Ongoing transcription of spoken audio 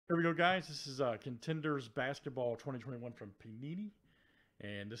Here we go, guys. This is Contenders Basketball 2021 from Panini.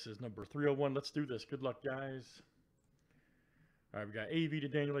 And this is number 301. Let's do this. Good luck, guys. All right, we got AV to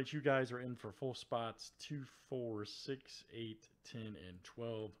Daniel H. You guys are in for full spots 2, 4, 6, 8, 10, and 12.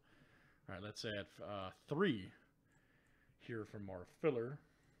 All right, let's add 3 here from our filler.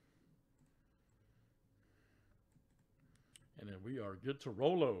 And then we are good to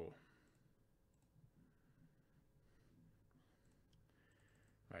Rolo.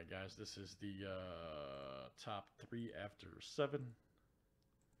 All right, guys, this is the top 3 after 7.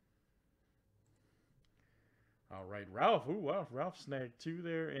 All right, Ralph. Ooh, wow, Ralph snagged 2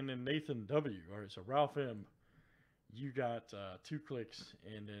 there, and then Nathan W. All right, so Ralph M., you got 2 clicks,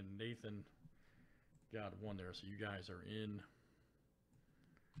 and then Nathan got 1 there. So you guys are in.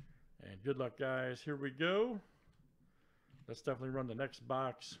 And good luck, guys. Here we go. Let's definitely run the next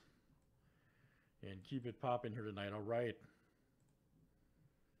box and keep it popping here tonight. All right.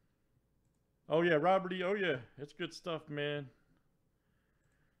 Oh, yeah, Robert E. Oh, yeah. It's good stuff, man.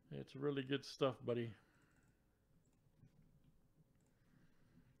 It's really good stuff, buddy.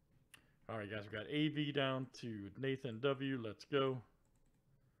 All right, guys. We got AV down to Nathan W. Let's go.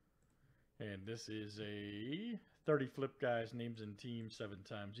 And this is a 30 flip, guys. Names and teams 7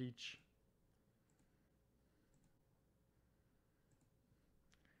 times each.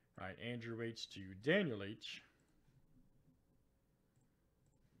 All right, Andrew H. to Daniel H.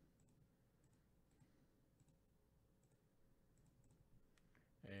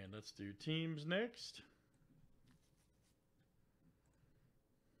 And let's do teams next.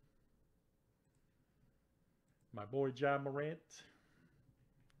 My boy John Morant.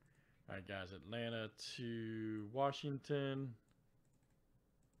 All right, guys, Atlanta to Washington.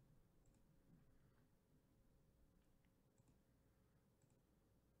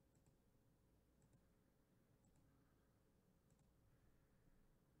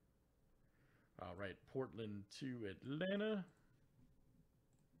 All right, Portland to Atlanta.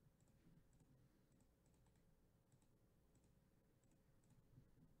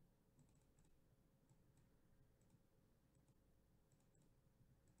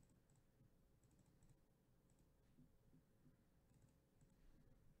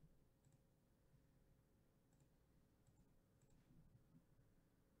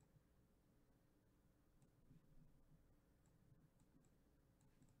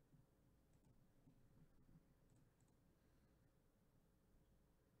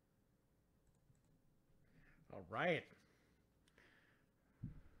 All right.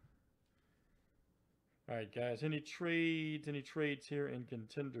 All right, guys. Any trades? Any trades here in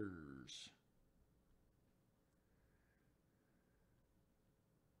Contenders?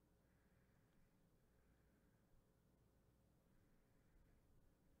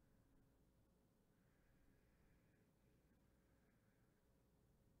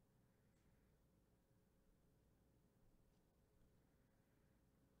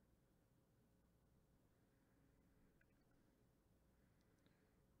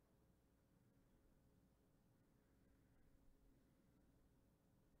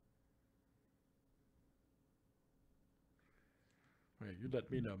 All right, you let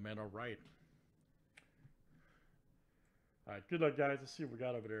me know, man. All right. All right, good luck, guys. Let's see what we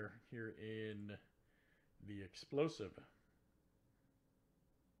got over there here in the explosive.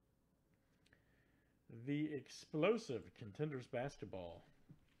 The explosive Contenders basketball.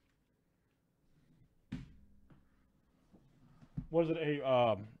 Was it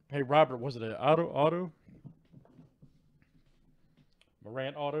a hey Robert, was it an auto?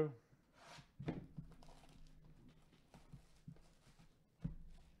 Morant auto?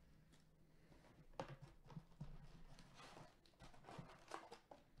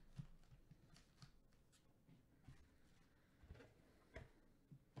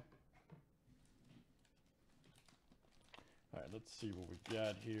 All right, let's see what we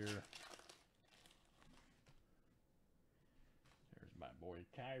got here. There's my boy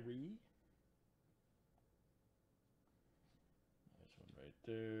Kyrie. Nice one right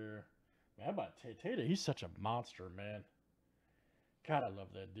there. Man, how about Tatum? He's such a monster, man. God, I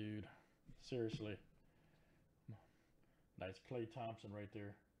love that dude. Seriously. Nice Klay Thompson right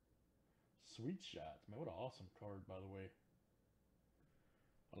there. Sweet shots. Man, what an awesome card, by the way.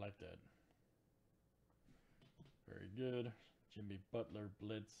 I like that. Very good. Jimmy Butler,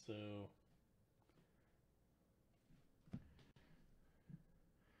 Bledsoe.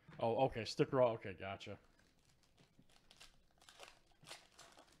 Oh, okay. Sticker. Okay, gotcha.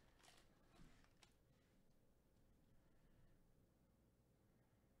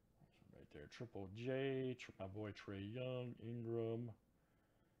 Right there. Triple J. My boy Trey Young. Ingram.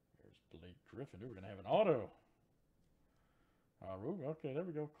 There's Blake Griffin. We're going to have an auto. Okay, there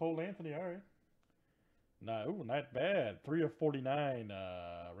we go. Cole Anthony, all right. Nah, ooh, not bad. 3 of 49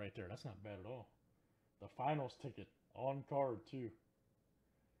 right there. That's not bad at all. The finals ticket on card, too.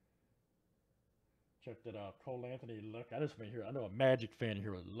 Check that out. Cole Anthony, look, I just made here. I know a Magic fan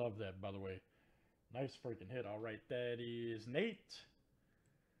here would love that, by the way. Nice freaking hit. All right, that is Nate.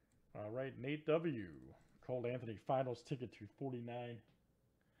 All right, Nate W. Cole Anthony finals ticket to 49.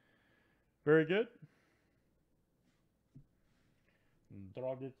 Very good.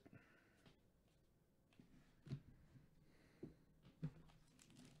 Dragic.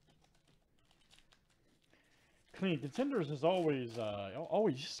 Clean. Contenders is always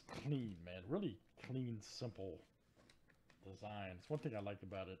just clean, man. Really clean, simple design. It's one thing I like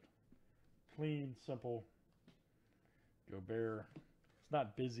about it. Clean, simple. Gobert. It's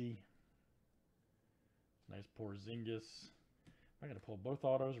not busy. Nice Porzingis. I'm going to pull both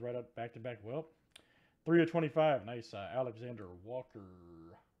autos right up back to back. Well, 3 of 25. Nice Alexander Walker.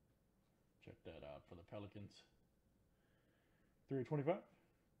 Check that out for the Pelicans. 3 of 25.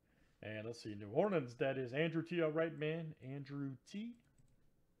 And let's see, New Orleans, that is Andrew T. All right, man. Andrew T.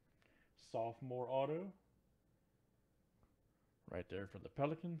 Sophomore auto. Right there for the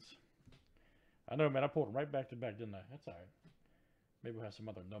Pelicans. I know, man, I pulled them right back to back, didn't I? That's all right. Maybe we'll have some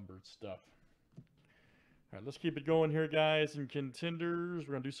other numbered stuff. All right, let's keep it going here, guys. In Contenders,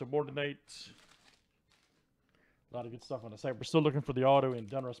 we're going to do some more tonight. A lot of good stuff on the site. We're still looking for the auto in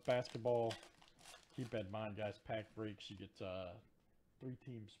Donruss basketball. Keep that in mind, guys. Pack breaks. You get 3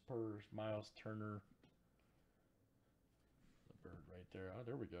 teams per. Miles Turner. The bird right there. Oh,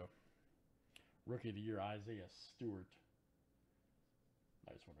 there we go. Rookie of the Year, Isaiah Stewart.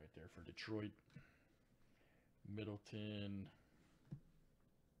 Nice one right there for Detroit. Middleton.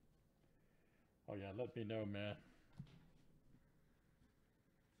 Oh, yeah, let me know, man.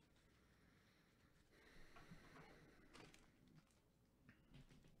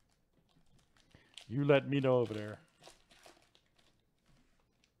 You let me know over there.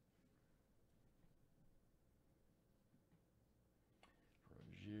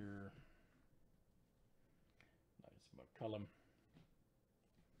 Rozier. Nice McCullum.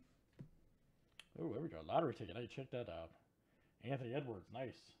 Oh, there we go. Lottery ticket. Hey, check that out. Anthony Edwards.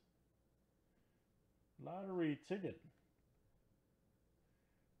 Nice. Lottery ticket.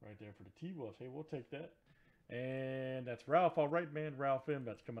 Right there for the T-Wolves. Hey, we'll take that. And that's Ralph. All right, man. Ralph M.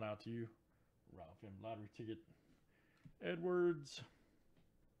 That's coming out to you. Ralph M. Lottery ticket. Edwards.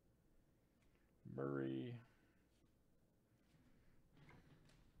 Murray.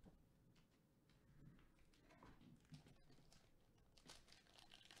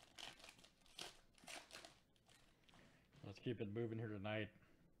 Let's keep it moving here tonight.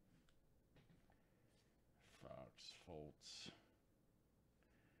 Fox, Fultz.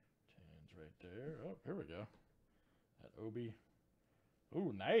 Tans right there. Oh, here we go. That Obi.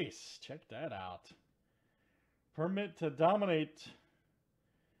 Ooh, nice. Check that out. Permit to Dominate.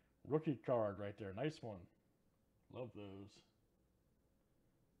 Rookie card right there. Nice one. Love those.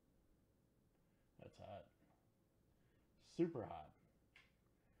 That's hot. Super hot.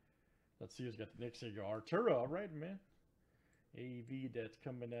 Let's see who's got the next thing. Arturo. All right, man. AV, that's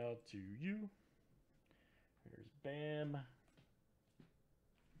coming out to you. Here's Bam.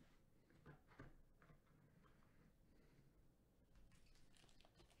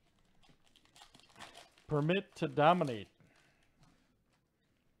 Permit to Dominate.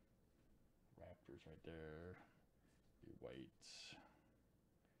 Raptors right there. White.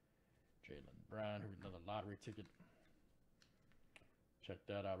 Jaylen Brown, who's another lottery ticket. Check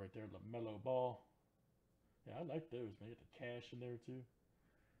that out right there. LaMelo Ball. Yeah, I like those, man. Get the cash in there, too.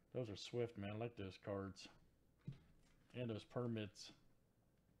 Those are swift, man. I like those cards. And those permits.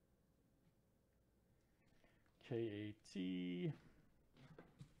 KAT.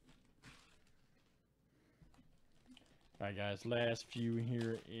 All right, guys. Last few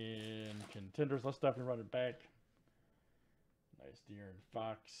here in Contenders. Let's definitely run it back. Nice De'Aaron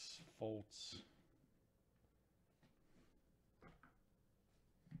Fox. Fultz.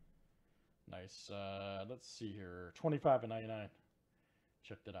 Nice. Let's see here. 25 and 99.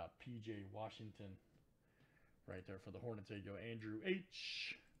 Check that out. PJ Washington. Right there for the Hornets. There you go. Andrew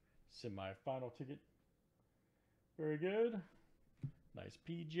H. Semi-final ticket. Very good. Nice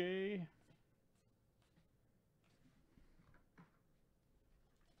PJ.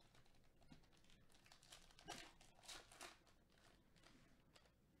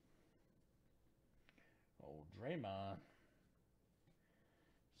 Oh, Draymond.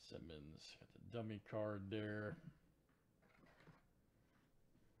 Simmons. Got the dummy card there.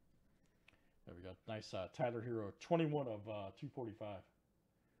 There we go. Nice Tyler Hero. 21 of 245.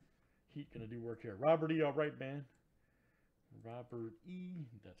 Heat going to do work here. Robert E. All right, man. Robert E.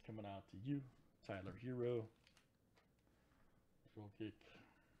 That's coming out to you. Tyler Hero. Roll kick.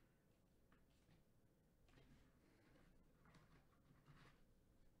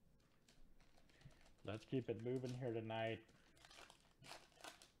 Let's keep it moving here tonight.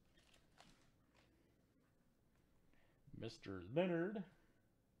 Mr. Leonard.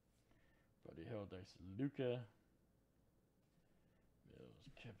 Buddy Hill, nice Luca. Mills,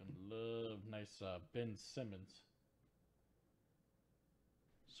 Kevin Love. Nice Ben Simmons.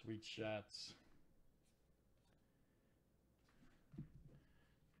 Sweet shots.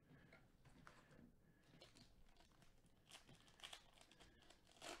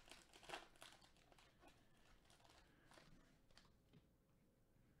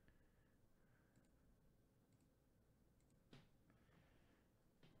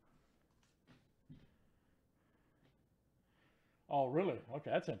 Oh, really?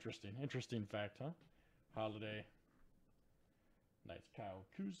 Okay, that's interesting. Interesting fact, huh? Holiday. Nice Kyle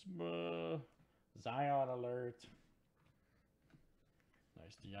Kuzma. Zion alert.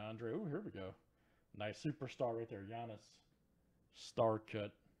 Nice DeAndre. Oh, here we go. Nice superstar right there. Giannis. Star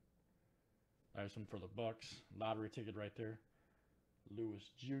cut. Nice one for the Bucks. Lottery ticket right there.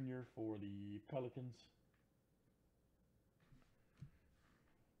 Lewis Jr. for the Pelicans.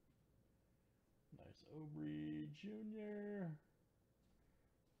 Nice Aubrey Jr.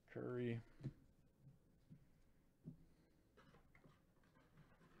 Curry.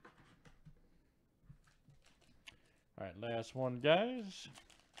 All right, last one, guys.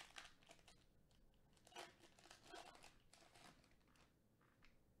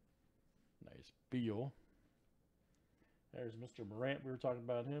 Nice Beal. There's Mr. Morant. We were talking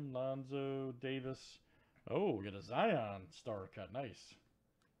about him. Lonzo Davis. Oh, we got a Zion star cut. Nice.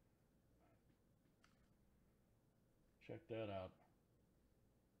 Check that out.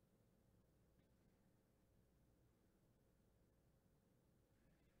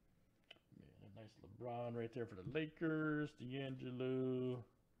 Man, a nice LeBron right there for the Lakers. D'Angelo.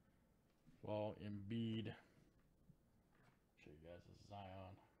 Well, Embiid. Show you guys a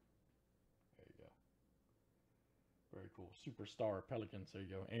Zion. There you go. Very cool. Superstar Pelicans. There you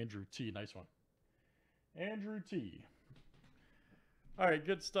go. Andrew T. Nice one. Andrew T. All right,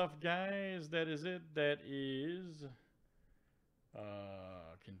 good stuff, guys. That is it. That is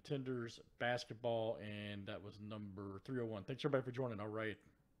Contenders basketball, and that was number 301. Thanks everybody for joining. All right,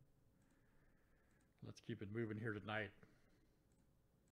 let's keep it moving here tonight.